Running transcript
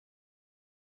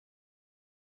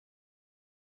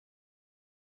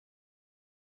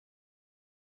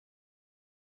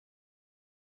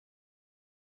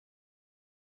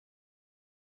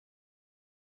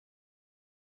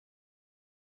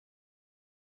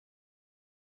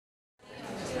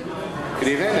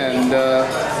Good evening, and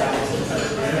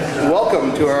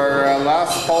welcome to our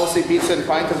last Policy Pizza and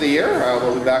Pint of the year.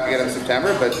 We'll be back again in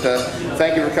September, but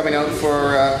thank you for coming out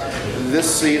for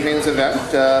this evening's event,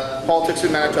 Politics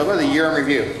in Manitoba, the Year in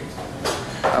Review.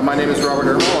 My name is Robert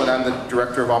Ermel, and I'm the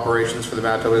Director of Operations for the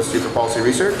Manitoba Institute for Policy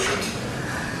Research.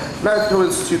 Manitoba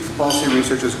Institute for Policy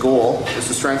Research's goal is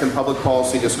to strengthen public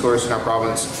policy discourse in our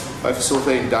province by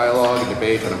facilitating dialogue and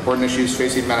debate on important issues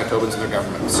facing Manitobans and their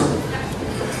governments.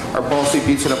 Our Policy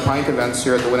Pizza and a Pint events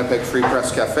here at the Winnipeg Free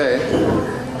Press Cafe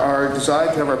are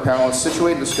designed to have our panelists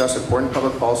situate and discuss important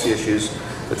public policy issues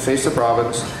that face the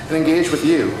province and engage with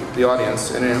you, the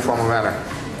audience, in an informal manner.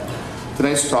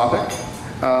 Tonight's topic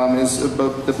is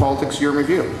about the Politics Year in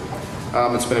Review.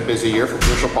 It's been a busy year for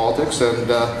provincial politics, and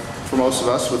for most of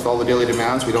us, with all the daily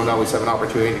demands, we don't always have an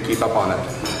opportunity to keep up on it.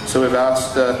 So we've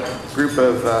asked a group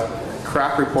of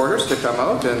crack reporters to come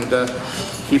out and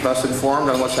keep us informed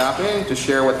on what's happening, to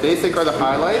share what they think are the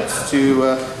highlights,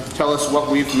 to tell us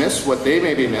what we've missed, what they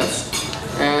maybe missed,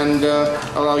 and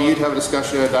allow you to have a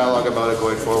discussion and a dialogue about it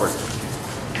going forward.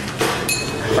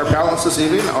 Our panelists this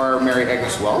evening are Mary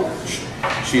Agnes Welch.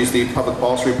 She's the public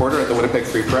policy reporter at the Winnipeg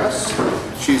Free Press.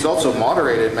 She's also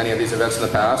moderated many of these events in the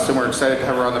past, and we're excited to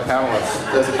have her on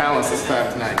as a panelist this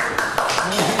time tonight.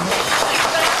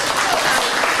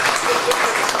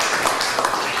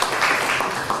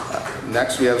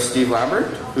 Next, we have Steve Lambert,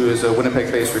 who is a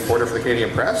Winnipeg-based reporter for the Canadian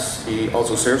Press. He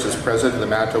also serves as president of the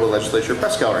Manitoba Legislature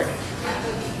Press Gallery.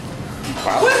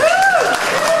 Wow.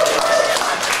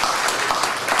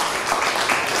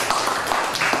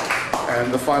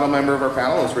 And the final member of our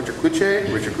panel is Richard Cloutier.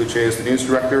 Richard Cloutier is the news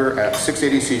director at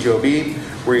 680 CJOB,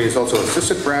 where he is also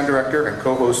assistant brand director and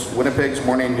co-host Winnipeg's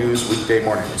Morning News weekday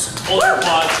mornings. Hold your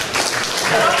applause.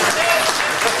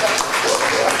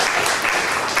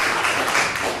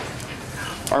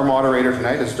 Our moderator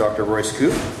tonight is Dr. Royce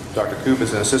Coop. Dr. Coop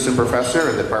is an assistant professor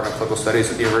in the Department of Political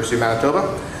Studies at the University of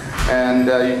Manitoba. And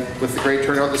with the great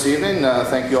turnout this evening,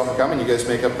 thank you all for coming. You guys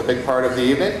make up the big part of the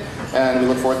evening, and we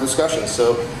look forward to discussion.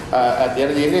 So at the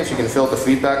end of the evening, if you can fill out the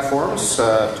feedback forms,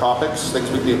 topics,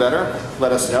 things we can do better,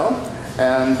 let us know.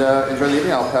 And enjoy the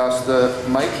evening. I'll pass the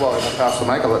mic. Well, I won't pass the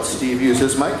mic. I'll let Steve use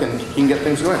his mic, and he can get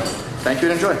things going. Thank you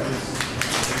and enjoy.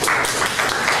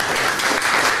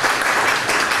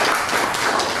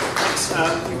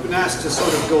 We've been asked to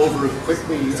sort of go over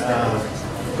quickly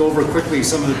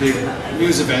some of the big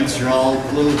news events. You're all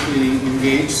politically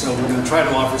engaged, so we're going to try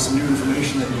to offer some new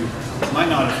information that you might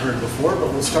not have heard before,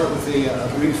 but we'll start with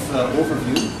a brief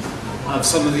overview of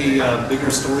some of the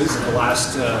bigger stories of the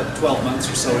last 12 months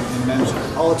or so in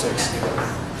Manitoba politics.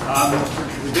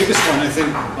 The biggest one, I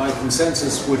think, by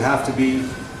consensus would have to be,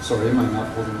 sorry, am I not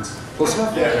holding this close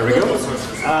enough? Yeah, there we go.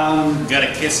 You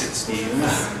gotta kiss it, Steve.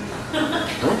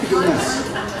 Don't be doing this.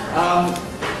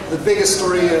 The biggest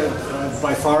story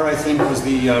by far, I think, was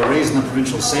the raise in the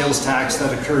provincial sales tax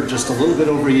that occurred just a little bit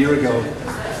over a year ago.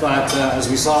 But as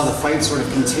we saw, the fight sort of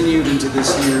continued into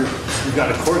this year. We've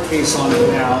got a court case on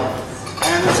it now.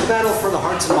 And there's a battle for the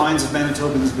hearts and minds of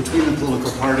Manitobans between the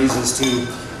political parties as to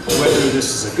whether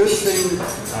this is a good thing,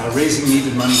 raising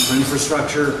needed money for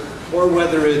infrastructure, or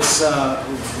whether it's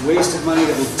wasted money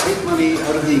that will take money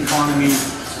out of the economy,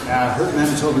 hurt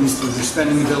Manitobans through their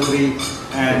spending ability,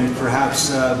 and perhaps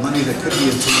money that could be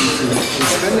obtained through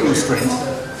spending restraint.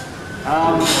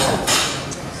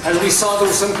 As we saw, there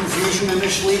was some confusion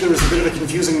initially. There was a bit of a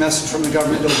confusing message from the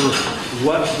government over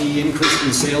what the increase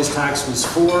in sales tax was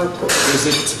for. Was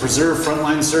it to preserve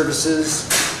frontline services?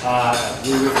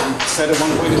 We said at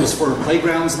one point it was for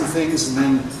playgrounds and things, and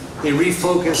then they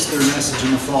refocused their message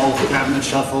in the fall with the cabinet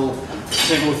shuffle,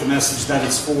 came with the message that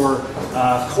it's for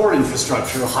core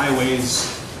infrastructure, highways,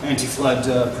 anti-flood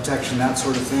protection, that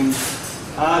sort of thing.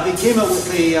 They came out with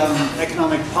a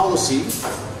economic policy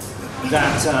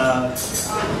that,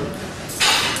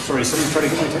 sorry, someone's trying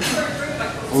to get my attention?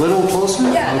 A little closer?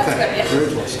 Yeah, okay, good, yeah. Very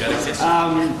close.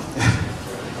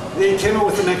 They came out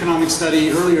with an economic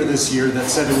study earlier this year that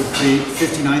said it would create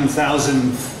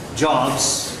 59,000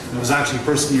 jobs. It was actually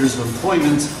person years of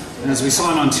employment. And as we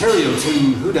saw in Ontario,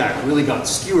 Tim Hudak really got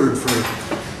skewered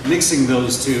for mixing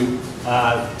those two.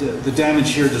 The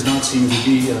damage here does not seem to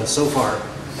be, so far,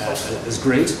 as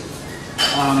great.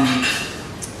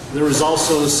 There was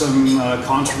also some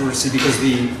controversy because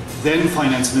the then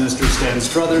Finance Minister, Stan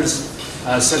Struthers,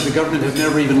 said the government had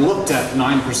never even looked at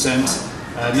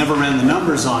 9%, never ran the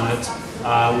numbers on it.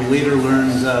 We later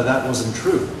learned that wasn't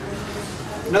true.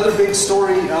 Another big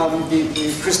story,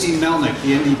 Christine Melnick,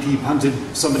 the NDP, punted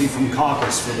somebody from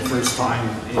caucus for the first time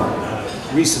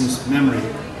in recent memory.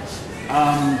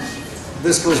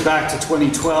 This goes back to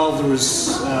 2012. There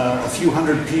was a few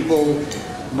hundred people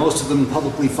most of them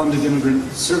publicly funded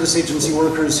immigrant service agency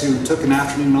workers who took an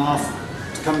afternoon off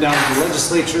to come down to the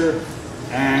legislature.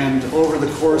 And over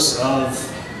the course of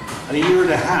a year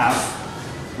and a half,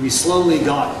 we slowly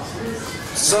got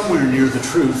somewhere near the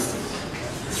truth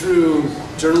through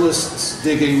journalists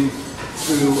digging,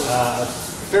 through a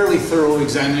fairly thorough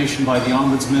examination by the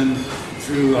Ombudsman,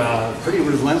 through pretty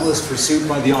relentless pursuit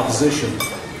by the opposition.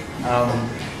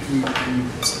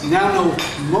 We now know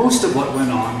most of what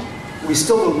went on. We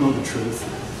still don't know the truth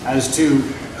as to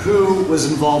who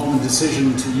was involved in the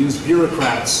decision to use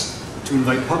bureaucrats to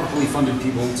invite publicly funded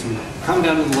people to come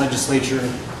down to the legislature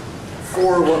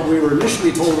for what we were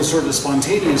initially told was sort of a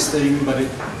spontaneous thing, but it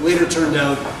later turned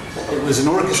out it was an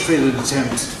orchestrated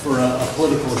attempt for a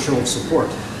political show of support.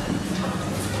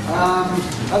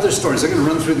 Other stories. I'm going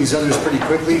to run through these others pretty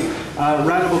quickly.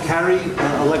 Rana Carey,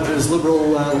 elected as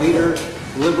Liberal leader.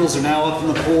 The Liberals are now up in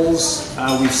the polls.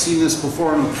 We've seen this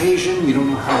before on occasion. We don't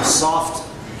know how soft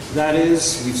that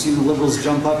is. We've seen the Liberals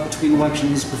jump up between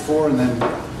elections before and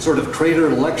then sort of crater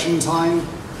at election time.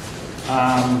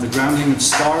 The grounding of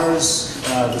STARS,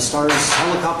 the STARS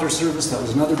helicopter service, that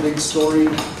was another big story.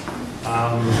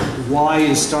 Why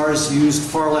is STARS used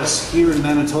far less here in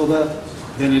Manitoba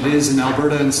than it is in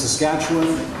Alberta and Saskatchewan?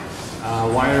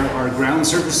 Why are our ground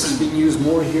services being used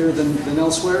more here than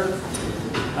elsewhere?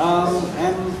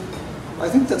 And I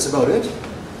think that's about it.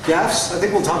 Gaffes, I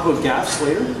think we'll talk about gaffes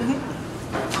later.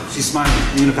 She's smiling.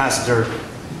 I'm going to pass it to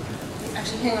her.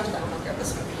 Actually, hang on to that one. I'll grab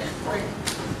this one. Right.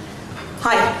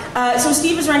 Hi. So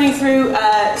Steve is running through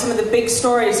some of the big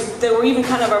stories that were even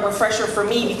kind of a refresher for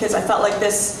me because I felt like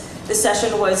this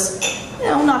session was, you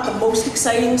know, not the most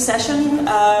exciting session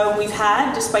we've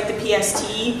had, despite the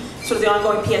PST, sort of the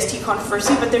ongoing PST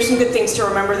controversy, but there's some good things to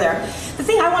remember there. The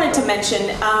thing I wanted to mention,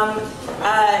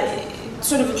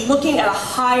 sort of looking at a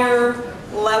higher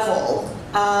level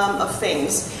of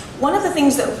things, one of the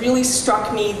things that really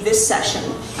struck me this session,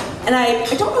 and I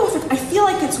don't know if I feel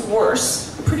like it's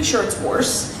worse, I'm pretty sure it's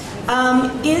worse,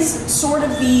 is sort of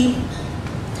the,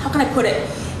 how can I put it,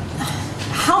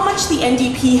 how much the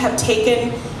NDP have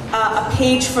taken a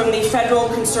page from the federal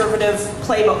conservative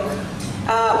playbook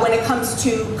when it comes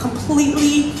to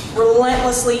completely,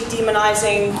 relentlessly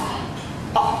demonizing,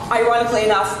 ironically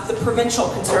enough, the provincial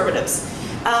conservatives.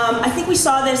 I think we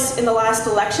saw this in the last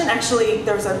election. Actually,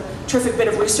 there was a terrific bit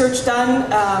of research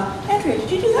done. Andrea,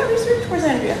 did you do that research? Where's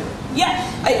Andrea?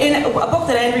 Yeah, in a book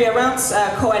that Andrea Rounce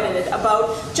co-edited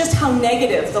about just how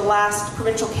negative the last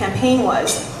provincial campaign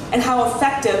was and how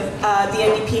effective the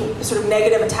NDP sort of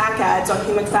negative attack ads on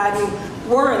Hugh McFadden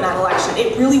were in that election.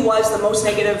 It really was the most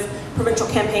negative provincial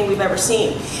campaign we've ever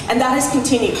seen. And that has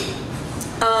continued.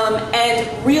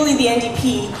 And really the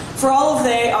NDP, for all of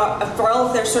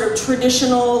their sort of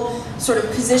traditional sort of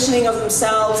positioning of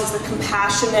themselves as the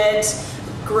compassionate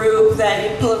group,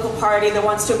 that political party that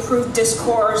wants to improve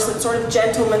discourse, that's sort of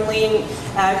gentlemanly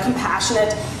and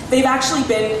compassionate, they've actually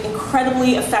been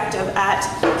incredibly effective at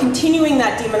continuing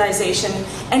that demonization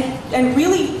and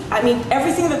really, I mean,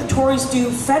 everything that the Tories do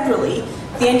federally,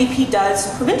 the NDP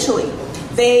does provincially.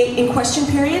 They, in question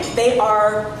period, they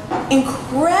are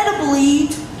incredibly,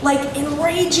 like,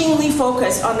 enragingly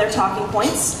focused on their talking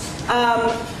points.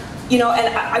 You know,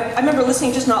 and I remember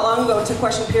listening just not long ago to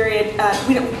question period.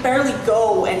 We barely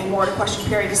go anymore to question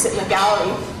period to sit in the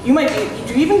gallery. You might be,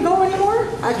 do you even go anymore?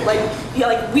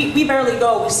 We barely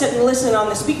go. We sit and listen on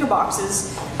the speaker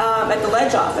boxes at the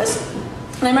Ledge office.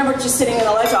 And I remember just sitting in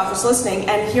the Ledge office listening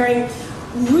and hearing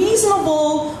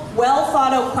reasonable, well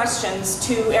thought out questions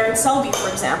to Aaron Selby, for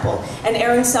example. And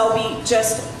Aaron Selby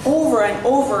just over and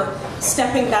over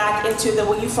stepping back into the,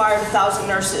 well, you fired 1,000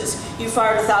 nurses, you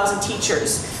fired 1,000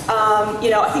 teachers. You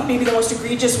know, I think maybe the most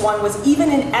egregious one was even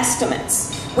in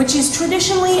estimates, which is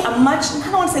traditionally a much,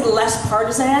 I don't want to say less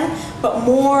partisan, but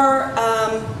more,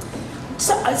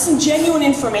 some genuine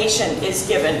information is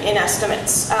given in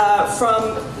estimates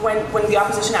from when the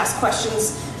opposition asks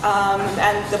questions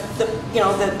and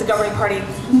the governing party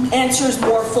answers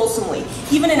more fulsomely.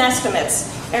 Even in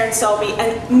estimates, Aaron Selby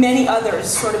and many others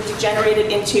sort of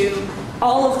degenerated into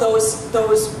all of those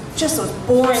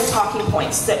boring talking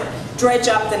points that dredge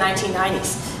up the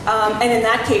 1990s. And in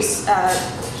that case,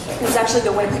 it was actually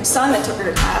the Winnipeg Sun that took her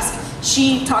to task.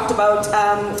 She talked about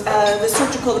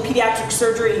the pediatric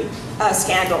surgery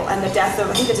scandal and the death of,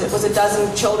 I think it was a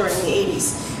dozen children in the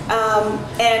 80s.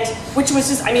 And which was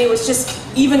just, I mean, it was just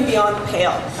even beyond the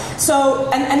pale. So,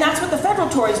 and that's what the federal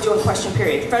Tories do in question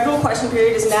period. Federal question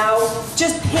period is now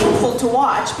just painful to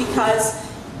watch because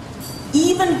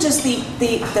even just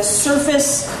the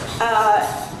surface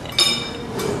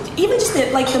even just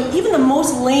even the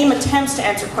most lame attempts to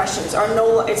answer questions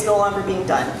it's no longer being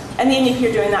done. And the NDP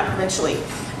are doing that provincially.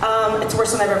 It's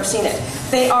worse than I've ever seen it.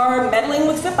 They are meddling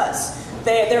with FIPAs.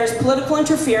 There's political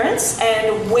interference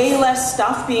and way less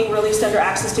stuff being released under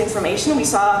access to information. We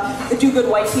saw the Do Good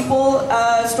White People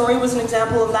story was an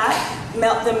example of that.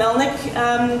 The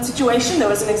Melnick situation, there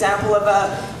was an example of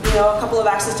a couple of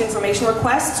access to information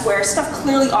requests where stuff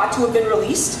clearly ought to have been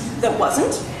released that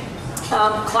wasn't.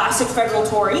 Classic federal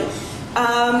Tory.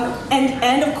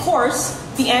 And of course,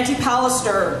 the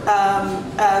anti-Pallister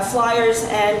flyers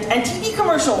and TV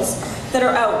commercials that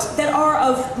are out that are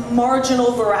of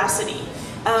marginal veracity.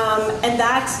 And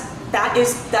that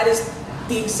is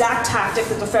the exact tactic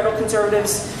that the federal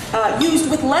Conservatives used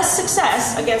with less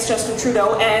success against Justin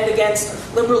Trudeau and against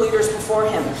Liberal leaders before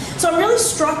him. So I'm really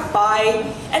struck by,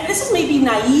 and this is maybe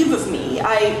naive of me,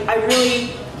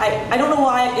 I don't know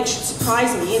why it should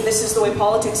surprise me, and this is the way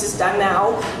politics is done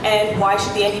now, and why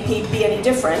should the NDP be any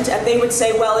different? And they would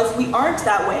say, well, if we aren't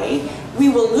that way, we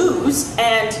will lose,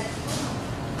 and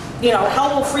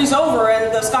hell will freeze over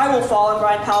and the sky will fall and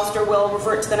Brian Pallister will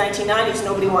revert to the 1990s.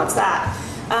 Nobody wants that.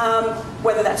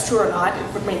 Whether that's true or not, it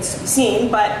remains to be seen.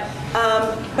 But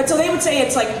so they would say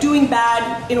it's like doing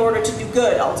bad in order to do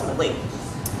good, ultimately.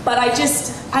 But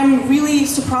I'm really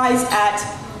surprised at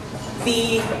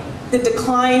the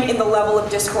decline in the level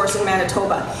of discourse in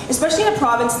Manitoba, especially in a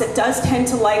province that does tend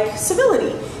to like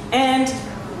civility and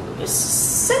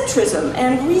centrism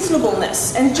and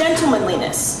reasonableness and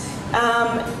gentlemanliness.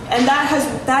 And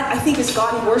that I think has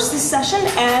gotten worse this session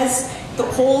as the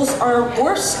polls are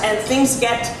worse and things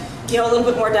get a little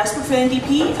bit more desperate for the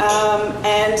NDP.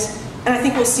 And I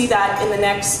think we'll see that in the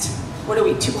next, what are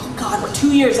we, we're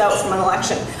 2 years out from an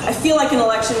election. I feel like an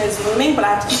election is looming, but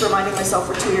I have to keep reminding myself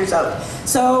we're 2 years out.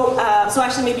 So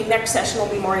actually maybe next session will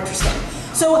be more interesting.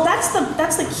 So that's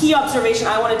the key observation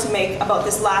I wanted to make about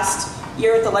this last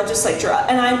year at the legislature.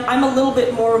 And I'm a little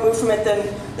bit more removed from it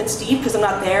than Steve, because I'm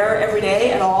not there every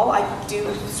day at all. I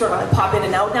do sort of pop in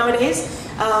and out nowadays.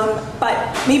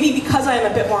 But maybe because I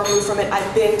am a bit more removed from it,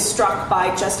 I've been struck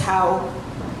by just how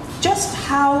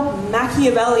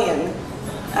Machiavellian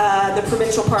the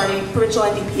provincial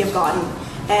NDP have gotten.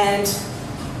 And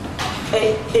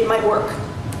it might work.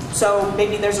 So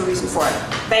maybe there's a reason for it.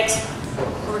 Thanks.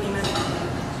 Over to you, Matt.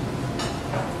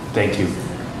 Thank you.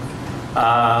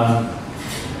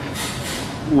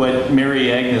 What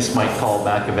Mary Agnes might call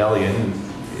Machiavellian,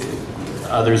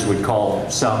 others would call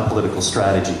sound political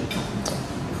strategy.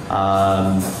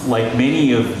 Like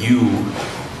many of you,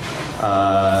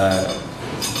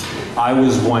 I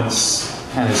was once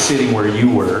kind of sitting where you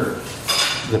were.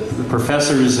 The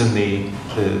professors and the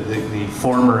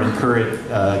former and current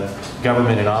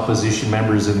government and opposition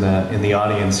members in the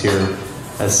audience here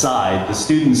aside, the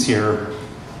students here.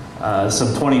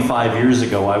 Some 25 years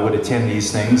ago, I would attend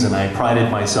these things, and I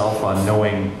prided myself on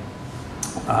knowing,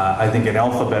 I think, in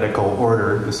alphabetical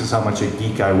order. This is how much a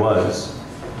geek I was.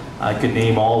 I could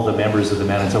name all the members of the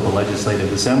Manitoba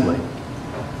Legislative Assembly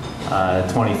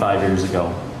 25 years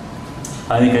ago.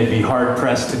 I think I'd be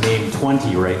hard-pressed to name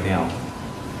 20 right now.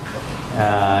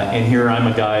 And here I'm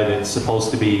a guy that's supposed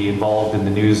to be involved in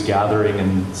the news gathering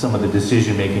and some of the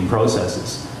decision-making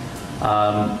processes.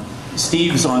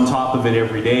 Steve's on top of it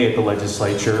every day at the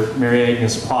legislature. Mary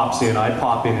Agnes pops in, I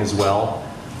pop in as well.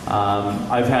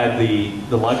 I've had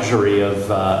the luxury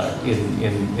of,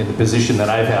 in the position that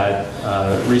I've had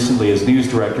recently as news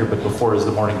director, but before as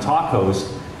the morning talk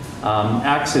host,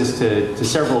 access to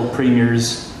several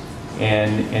premiers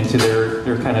and to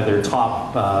their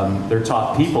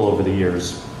top people over the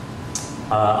years.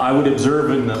 I would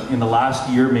observe in the last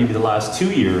year, maybe the last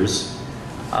 2 years,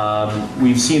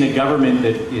 we've seen a government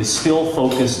that is still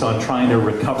focused on trying to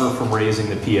recover from raising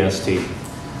the PST.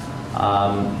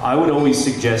 I would always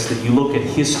suggest that you look at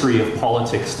history of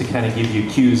politics to kind of give you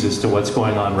cues as to what's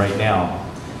going on right now.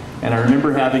 And I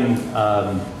remember having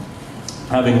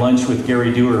lunch with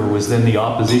Gary Dewar, who was then the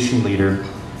opposition leader,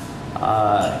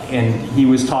 and he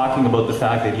was talking about the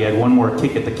fact that he had one more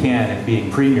kick at the can at being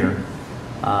premier,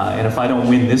 and if I don't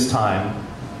win this time,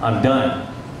 I'm done.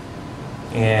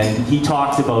 And he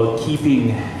talked about keeping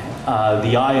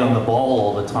the eye on the ball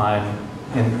all the time,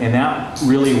 and that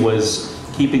really was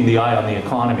keeping the eye on the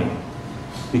economy,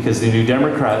 because the New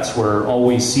Democrats were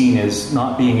always seen as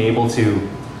not being able to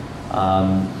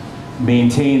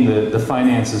maintain the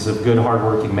finances of good,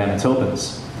 hardworking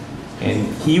Manitobans. And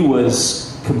he was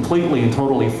completely and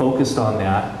totally focused on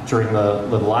that during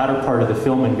the latter part of the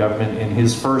Philman government in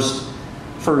his first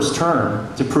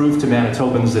term, to prove to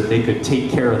Manitobans that they could take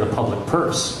care of the public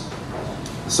purse.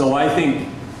 So I think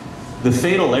the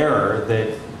fatal error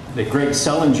that that Greg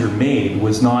Selinger made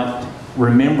was not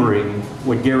remembering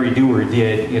what Gary Dewar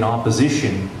did in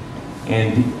opposition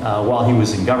and while he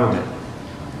was in government.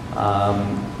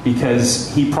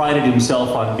 Because he prided himself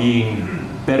on being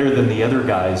better than the other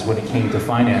guys when it came to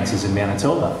finances in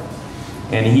Manitoba.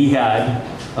 And he had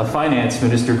a finance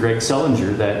minister, Greg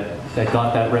Selinger, that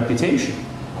got that reputation.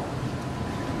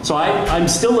 So I'm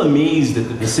still amazed at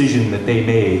the decision that they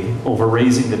made over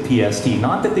raising the PST.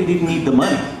 Not that they didn't need the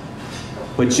money,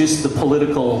 but just the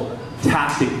political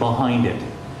tactic behind it.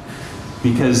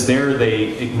 Because there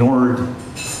they ignored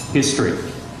history.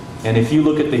 And if you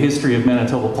look at the history of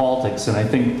Manitoba politics, and I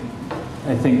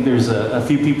think there's a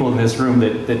few people in this room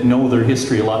that know their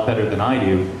history a lot better than I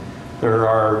do, there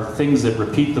are things that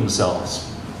repeat themselves.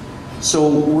 So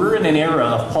we're in an era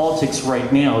of politics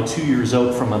right now, 2 years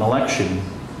out from an election,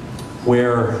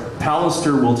 where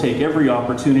Pallister will take every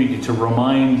opportunity to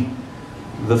remind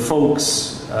the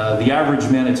folks, the average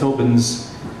Manitobans,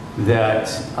 that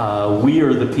we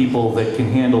are the people that can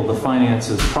handle the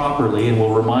finances properly, and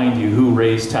will remind you who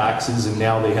raised taxes, and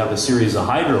now they have a series of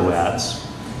hydro ads.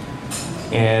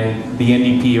 And the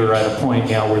NDP are at a point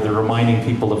now where they're reminding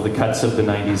people of the cuts of the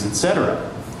 90s, etc.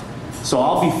 So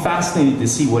I'll be fascinated to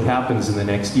see what happens in the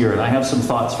next year, and I have some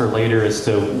thoughts for later as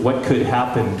to what could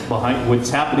happen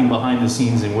what's happening behind the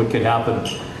scenes, and what could happen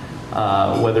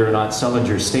whether or not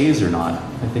Selinger stays or not.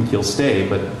 I think he'll stay,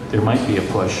 but there might be a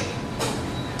push.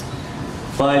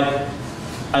 But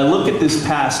I look at this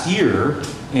past year,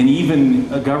 and even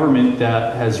a government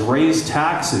that has raised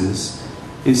taxes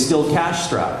is still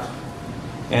cash-strapped.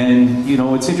 And, you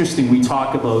know, it's interesting, we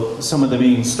talk about some of the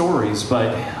main stories,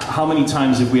 but how many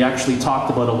times have we actually talked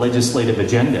about a legislative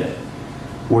agenda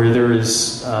where there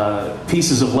is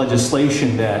pieces of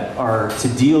legislation that are to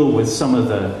deal with some of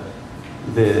the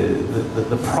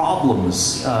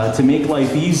problems, to make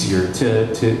life easier,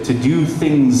 to do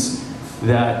things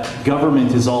that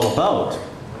government is all about.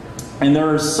 And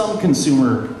there are some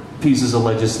consumer pieces of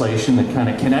legislation that kind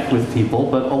of connect with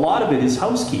people, but a lot of it is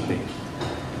housekeeping.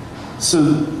 So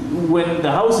when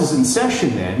the House is in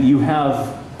session, then you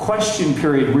have question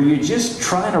period where you're just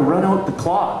trying to run out the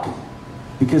clock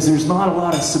because there's not a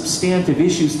lot of substantive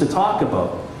issues to talk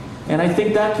about. And I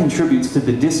think that contributes to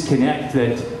the disconnect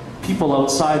that people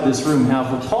outside this room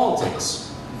have with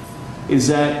politics, is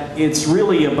that it's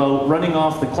really about running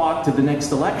off the clock to the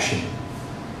next election.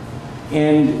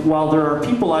 And while there are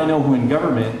people I know who in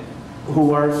government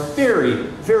who are very,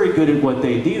 very good at what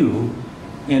they do,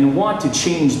 and want to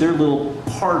change their little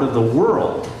part of the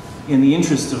world in the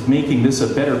interest of making this a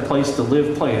better place to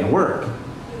live, play, and work,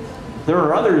 there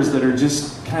are others that are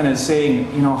just kind of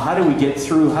saying, you know, how do we get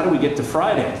through, how do we get to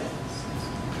Friday?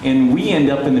 And we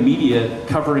end up in the media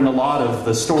covering a lot of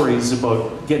the stories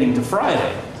about getting to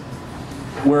Friday.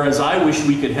 Whereas I wish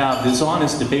we could have this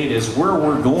honest debate as where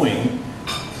we're going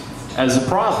as a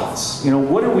province. You know,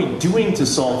 what are we doing to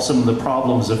solve some of the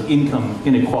problems of income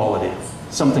inequality?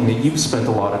 Something that you've spent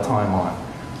a lot of time on.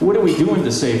 What are we doing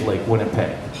to save Lake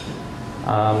Winnipeg?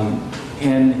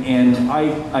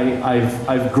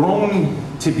 I've grown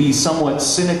to be somewhat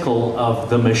cynical of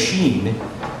the machine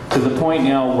to the point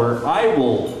now where I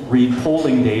will read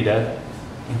polling data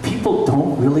and people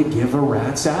don't really give a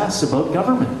rat's ass about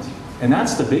government. And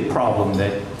that's the big problem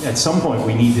that at some point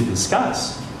we need to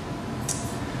discuss.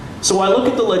 So I look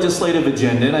at the legislative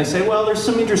agenda and I say, well, there's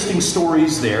some interesting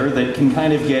stories there that can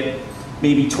kind of get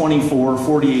maybe 24,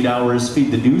 48 hours, feed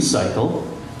the news cycle.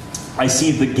 I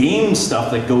see the game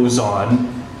stuff that goes on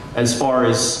as far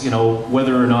as, you know,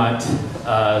 whether or not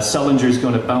Selinger's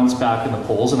going to bounce back in the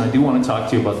polls, and I do want to talk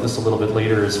to you about this a little bit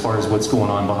later as far as what's going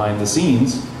on behind the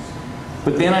scenes.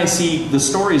 But then I see the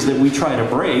stories that we try to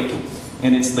break,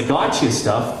 and it's the gotcha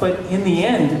stuff, but in the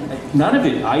end, none of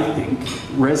it, I think,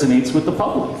 resonates with the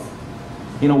public.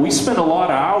 You know, we spend a lot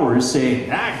of hours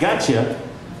saying, ah, gotcha,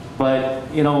 but,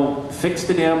 you know, fix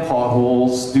the damn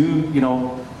potholes,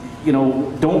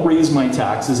 don't raise my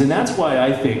taxes. And that's why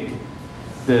I think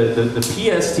the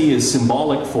PST is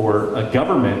symbolic for a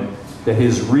government that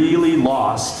has really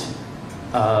lost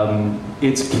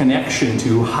its connection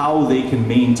to how they can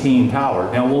maintain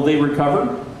power. Now, will they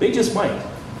recover? They just might,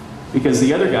 because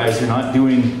the other guys are not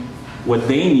doing what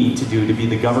they need to do to be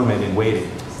the government in waiting.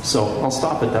 So I'll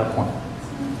stop at that point.